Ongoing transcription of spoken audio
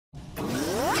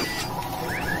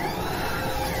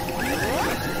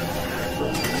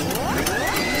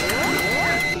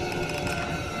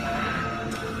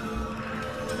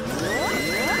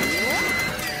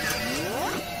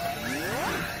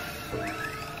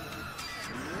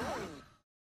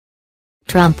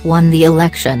Trump won the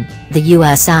election, the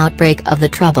U.S. outbreak of the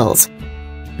Troubles.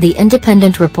 The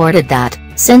Independent reported that,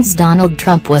 since Donald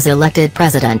Trump was elected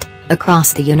president,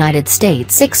 across the United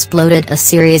States exploded a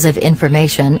series of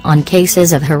information on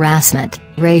cases of harassment,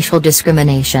 racial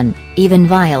discrimination, even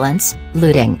violence,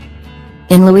 looting.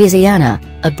 In Louisiana,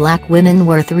 a black woman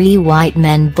were 3 white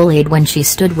men bullied when she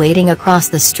stood waiting across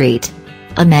the street.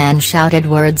 A man shouted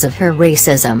words of her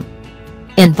racism.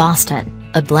 In Boston,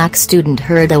 a black student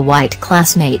heard a white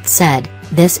classmate said,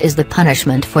 "This is the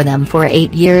punishment for them for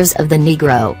 8 years of the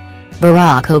Negro."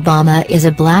 Barack Obama is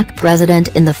a black president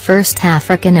in the first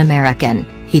African American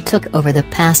he took over the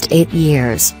past 8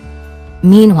 years.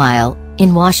 Meanwhile,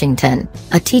 in Washington,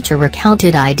 a teacher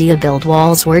recounted idea-build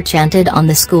walls were chanted on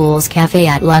the school's cafe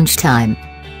at lunchtime.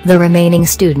 The remaining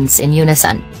students in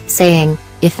unison, saying,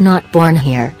 "If not born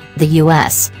here, the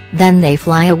U.S., then they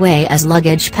fly away as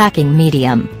luggage packing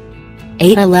medium."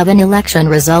 8/11 election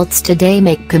results today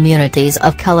make communities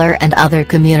of color and other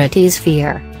communities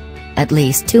fear. At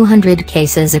least 200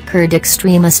 cases occurred.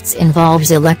 Extremists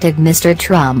involves elected Mr.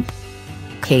 Trump.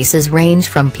 Cases range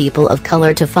from people of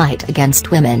color to fight against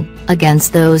women,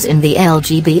 against those in the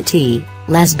LGBT,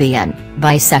 lesbian,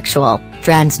 bisexual,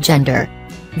 transgender.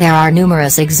 There are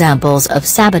numerous examples of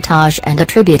sabotage and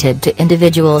attributed to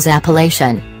individuals'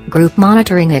 appellation. Group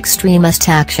monitoring extremist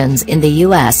actions in the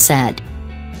U.S. said.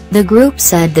 The group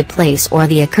said the place or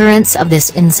the occurrence of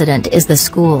this incident is the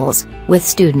schools, with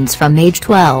students from age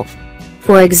 12.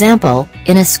 For example,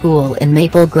 in a school in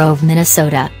Maple Grove,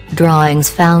 Minnesota, drawings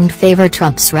found favor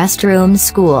Trump's restroom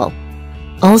school.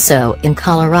 Also in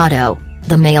Colorado,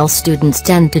 the male students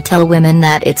tend to tell women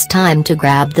that it's time to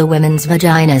grab the women's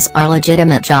vaginas are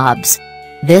legitimate jobs.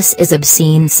 This is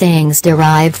obscene sayings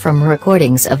derived from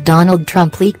recordings of Donald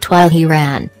Trump leaked while he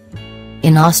ran.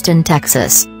 In Austin,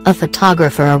 Texas, a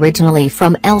photographer originally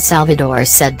from El Salvador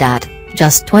said that,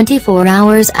 just 24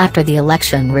 hours after the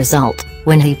election result,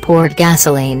 when he poured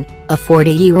gasoline, a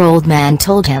 40-year-old man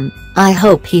told him, "I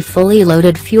hope he fully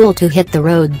loaded fuel to hit the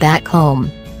road back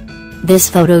home." This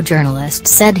photojournalist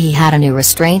said he had any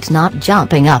restraint not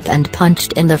jumping up and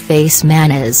punched in the face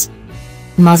man is.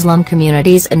 Muslim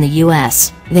communities in the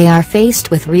U.S., they are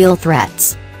faced with real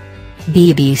threats.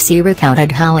 BBC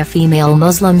recounted how a female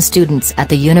Muslim student at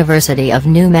the University of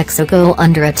New Mexico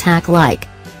under attack like,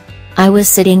 "I was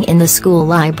sitting in the school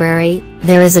library,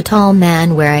 there is a tall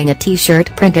man wearing a t-shirt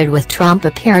printed with Trump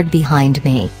appeared behind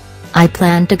me. I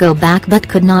planned to go back but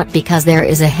could not because there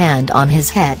is a hand on his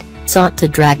head, sought to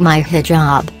drag my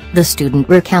hijab," the student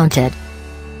recounted.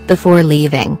 Before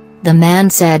leaving, the man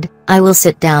said, "I will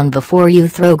sit down before you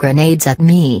throw grenades at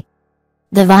me."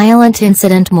 The violent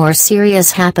incident more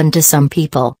serious happened to some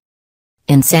people.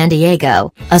 In San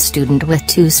Diego, a student with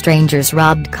 2 strangers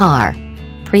robbed car.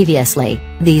 Previously,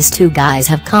 these 2 guys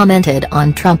have commented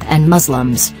on Trump and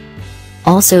Muslims.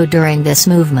 Also during this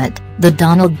movement, the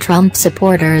Donald Trump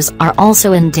supporters are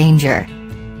also in danger.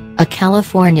 A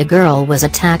California girl was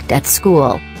attacked at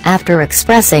school, after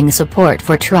expressing support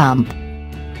for Trump.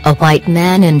 A white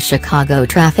man in Chicago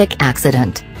traffic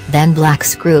accident, then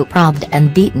blacks group robbed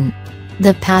and beaten.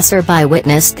 The passerby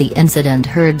witnessed the incident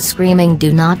heard screaming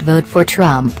 "Do not vote for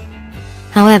Trump."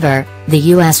 However, the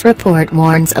U.S. report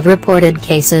warns of reported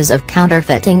cases of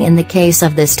counterfeiting in the case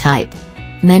of this type.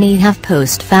 Many have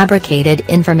post-fabricated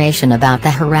information about the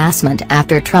harassment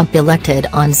after Trump elected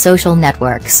on social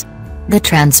networks. The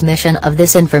transmission of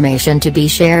this information to be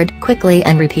shared quickly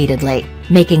and repeatedly,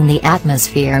 making the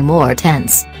atmosphere more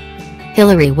tense.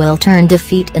 Hillary will turn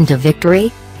defeat into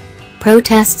victory?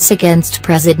 Protests against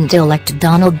President-elect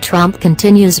Donald Trump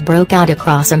broke out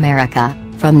across America,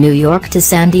 from New York to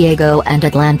San Diego and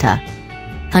Atlanta.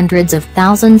 Hundreds of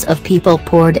thousands of people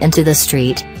poured into the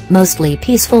street, mostly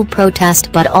peaceful protest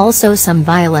but also some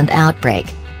violent outbreak.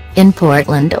 In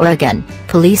Portland, Oregon,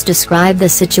 police described the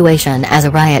situation as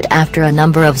a riot after a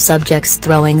number of subjects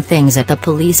throwing things at the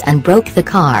police and broke the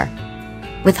car.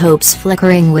 With hopes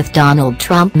flickering with Donald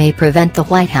Trump may prevent the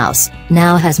White House,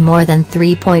 now has more than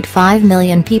 3.5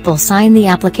 million people sign the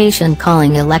application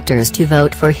calling electors to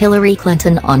vote for Hillary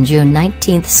Clinton on June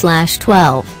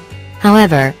 19/12.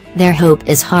 However, their hope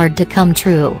is hard to come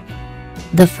true.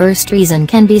 The first reason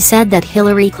can be said that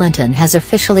Hillary Clinton has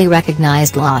officially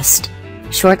recognized lost.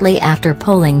 Shortly after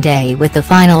polling day with the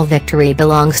final victory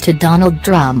belongs to Donald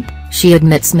Trump, she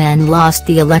admits men lost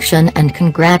the election and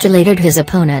congratulated his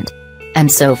opponent. And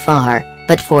so far,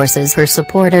 but forces her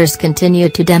supporters continue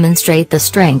to demonstrate the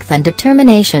strength and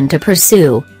determination to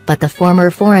pursue, but the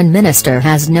former foreign minister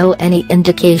has no any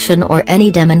indication or any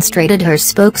demonstrated her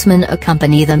spokesman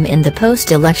accompany them in the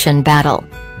post-election battle.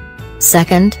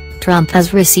 Second, Trump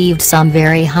has received some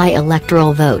very high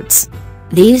electoral votes.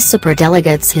 These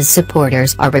superdelegates, his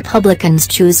supporters, are Republicans,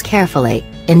 choose carefully,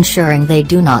 ensuring they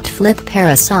do not flip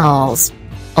parasols.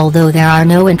 Although there are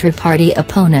no intra-party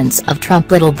opponents of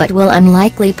Trump, little but will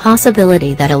unlikely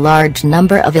possibility that a large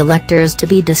number of electors to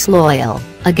be disloyal,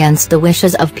 against the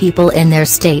wishes of people in their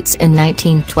states in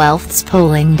 1912's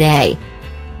polling day.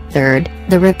 Third,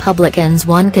 the Republicans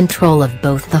won control of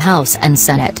both the House and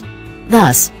Senate.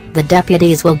 Thus, the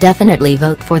deputies will definitely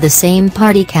vote for the same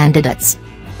party candidates.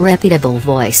 Reputable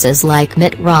voices like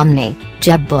Mitt Romney,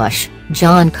 Jeb Bush,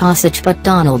 John Kasich, but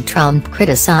Donald Trump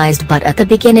criticized, but at the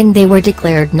beginning they were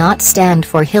declared not stand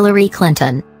for Hillary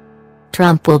Clinton.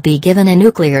 Trump will be given a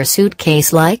nuclear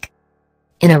suitcase like?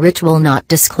 In a ritual not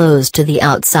disclosed to the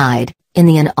outside, in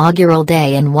the inaugural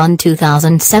day in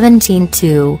 2017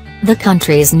 too, the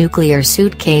country's nuclear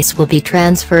suitcase will be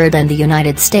transferred and the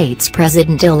United States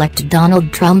President-elect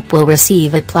Donald Trump will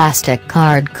receive a plastic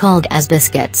card called as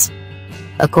biscuits.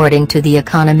 According to The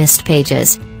Economist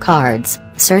pages, cards,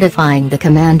 certifying the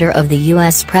commander of the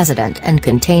U.S. president and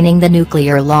containing the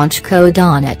nuclear launch code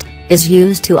on it, is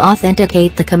used to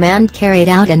authenticate the command carried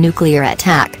out a nuclear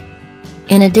attack.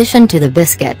 In addition to the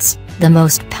biscuits, the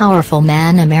most powerful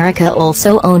man America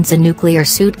also owns a nuclear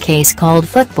suitcase called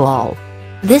football.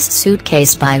 This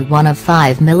suitcase, by one of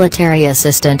 5 military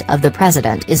assistant of the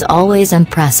president, is always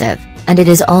impressive, and it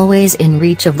is always in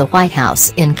reach of the White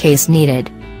House in case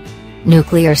needed.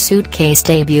 Nuclear suitcase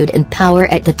debuted in power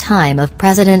at the time of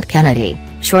President Kennedy,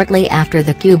 shortly after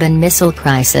the Cuban Missile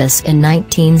Crisis in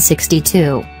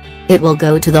 1962. It will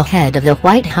go to the head of the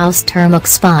White House term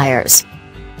expires.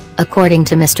 According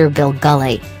to Mr. Bill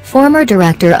Gulley, former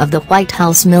director of the White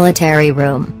House Military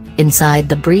Room, inside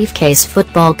the briefcase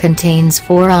football contains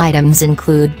 4 items,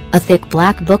 include a thick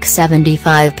black book,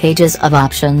 75 pages of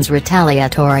options,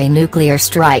 retaliatory nuclear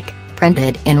strike,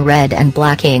 printed in red and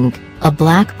black ink, a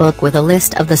black book with a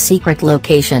list of the secret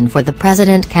location for the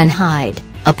president can hide,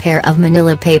 a pair of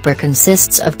manila paper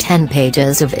consists of 10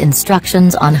 pages of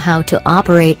instructions on how to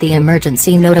operate the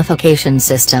emergency notification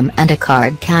system, and a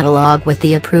card catalog with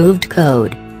the approved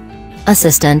code.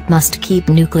 Assistant must keep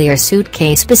nuclear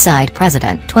suitcase beside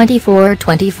President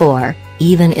 24/24,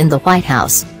 even in the White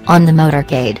House, on the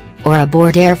motorcade, or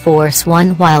aboard Air Force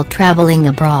One while traveling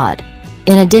abroad.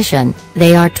 In addition,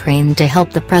 they are trained to help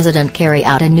the president carry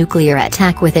out a nuclear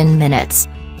attack within minutes.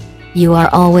 "You are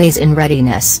always in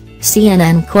readiness,"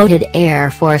 CNN quoted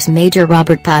Air Force Major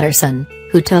Robert Patterson,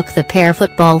 who took the pair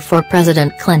football for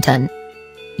President Clinton.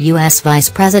 U.S. Vice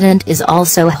President is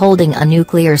also holding a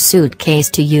nuclear suitcase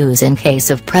to use in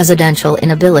case of presidential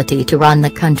inability to run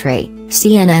the country,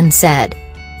 CNN said.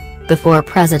 Before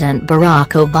President Barack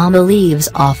Obama leaves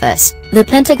office, the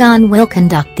Pentagon will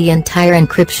conduct the entire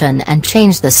encryption and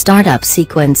change the startup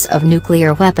sequence of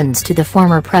nuclear weapons to the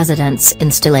former president's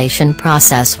installation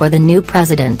process for the new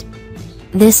president.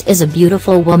 This is a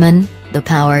beautiful woman, the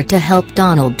power to help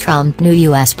Donald Trump, new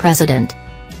U.S. president.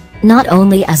 Not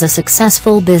only as a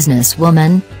successful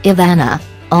businesswoman, Ivana,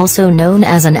 also known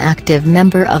as an active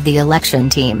member of the election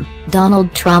team,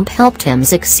 Donald Trump helped him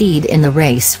succeed in the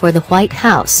race for the White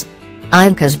House.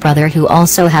 Ivanka's brother, who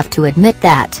also have to admit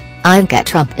that, Ivanka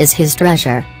Trump is his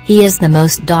treasure, he is the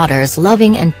most daughters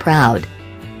loving and proud.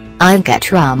 Ivanka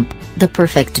Trump, the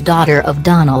perfect daughter of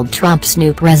Donald Trump's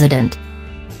new president.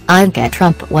 Ivanka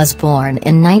Trump was born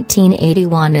in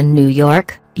 1981 in New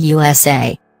York,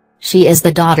 USA. She is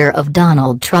the daughter of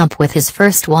Donald Trump with his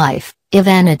first wife,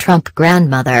 Ivana Trump,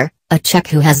 grandmother, a Czech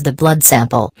who has the blood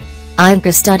sample.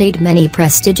 Ivanka studied many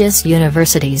prestigious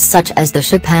universities such as the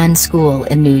Chopin School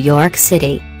in New York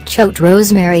City, Choate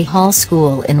Rosemary Hall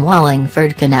School in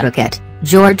Wallingford, Connecticut,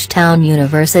 Georgetown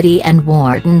University and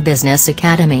Wharton Business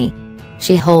Academy.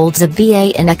 She holds a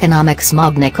BA in Economics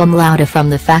magna cum laude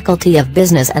from the Faculty of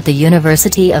Business at the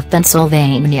University of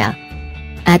Pennsylvania.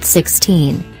 At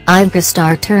 16, Ivanka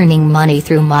started earning money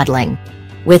through modeling.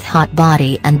 With hot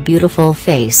body and beautiful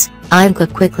face, Ivanka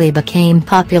quickly became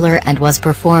popular and was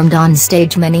performed on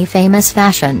stage many famous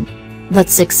fashion. But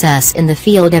success in the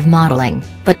field of modeling,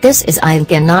 but this is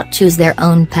Ivanka not choose their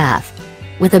own path.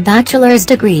 With a bachelor's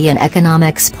degree in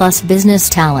economics plus business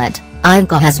talent,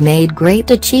 Ivanka has made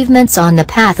great achievements on the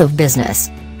path of business.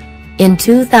 In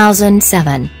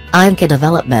 2007, Ivanka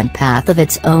development path of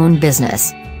its own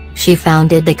business. She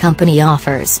founded the company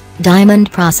Offers, Diamond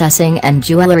Processing and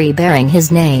Jewelry bearing his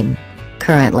name.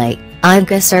 Currently,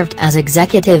 Ivanka served as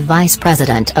executive vice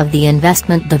president of the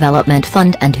Investment Development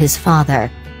Fund and his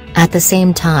father. At the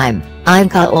same time,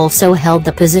 Ivanka also held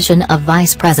the position of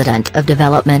vice president of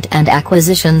development and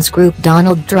acquisitions group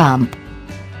Donald Trump.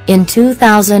 In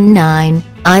 2009,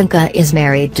 Ivanka is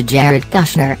married to Jared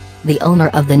Kushner. the owner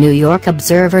of the New York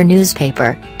Observer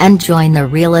newspaper, and join the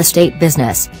real estate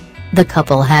business. The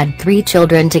couple had 3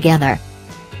 children together.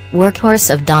 Workhorse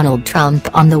of Donald Trump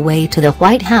on the way to the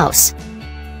White House.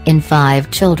 In 5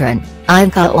 children,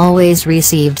 Ivanka always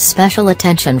received special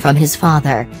attention from his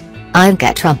father.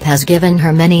 Ivanka Trump has given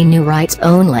her many new rights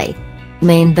only.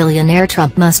 Maine billionaire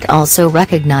Trump must also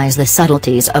recognize the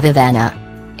subtleties of Ivana.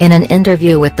 In an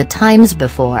interview with The Times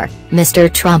before,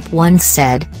 Mr. Trump once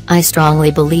said, "I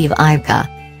strongly believe Ivanka.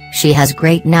 She has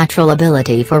great natural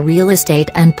ability for real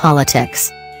estate and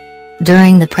politics."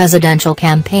 During the presidential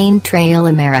campaign trail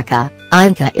America,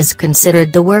 Ivanka is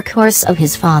considered the workhorse of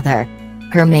his father.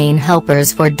 Her main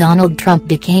helpers for Donald Trump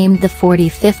became the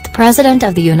 45th President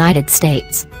of the United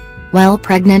States. While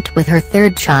pregnant with her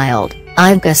 3rd child,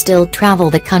 Ivanka still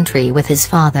traveled the country with his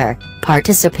father,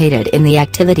 participated in the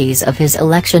activities of his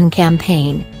election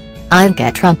campaign.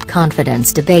 Ivanka Trump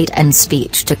confidence debate and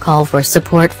speech to call for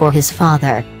support for his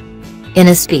father. In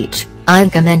a speech,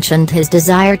 Ivanka mentioned his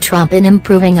desire Trump in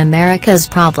improving America's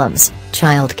problems,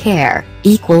 child care,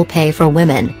 equal pay for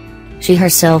women. She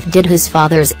herself did his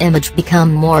father's image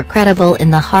become more credible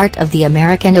in the heart of the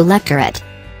American electorate.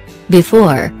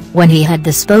 Before, when he had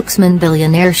the spokesman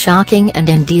billionaire shocking and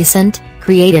indecent,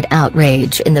 created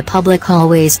outrage in the public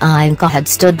hallways, Ivanka had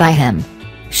stood by him.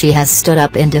 She has stood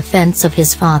up in defense of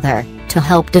his father, to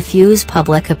help diffuse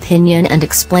public opinion and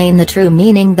explain the true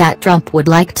meaning that Trump would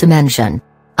like to mention.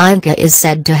 Ivanka is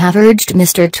said to have urged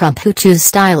Mr. Trump to choose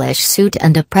stylish suit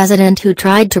and a president who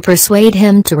tried to persuade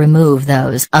him to remove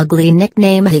those ugly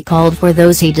nicknames he called for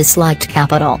those he disliked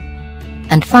capital.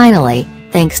 And finally,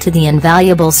 thanks to the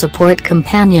invaluable support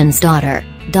companion's daughter,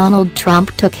 Donald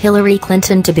Trump took Hillary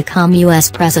Clinton to become U.S.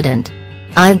 president.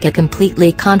 Ivanka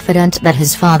completely confident that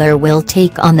his father will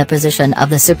take on the position of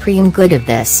the supreme good of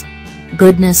this.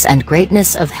 Goodness and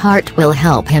greatness of heart will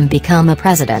help him become a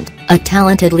president, a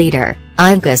talented leader,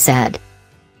 Ivanka said.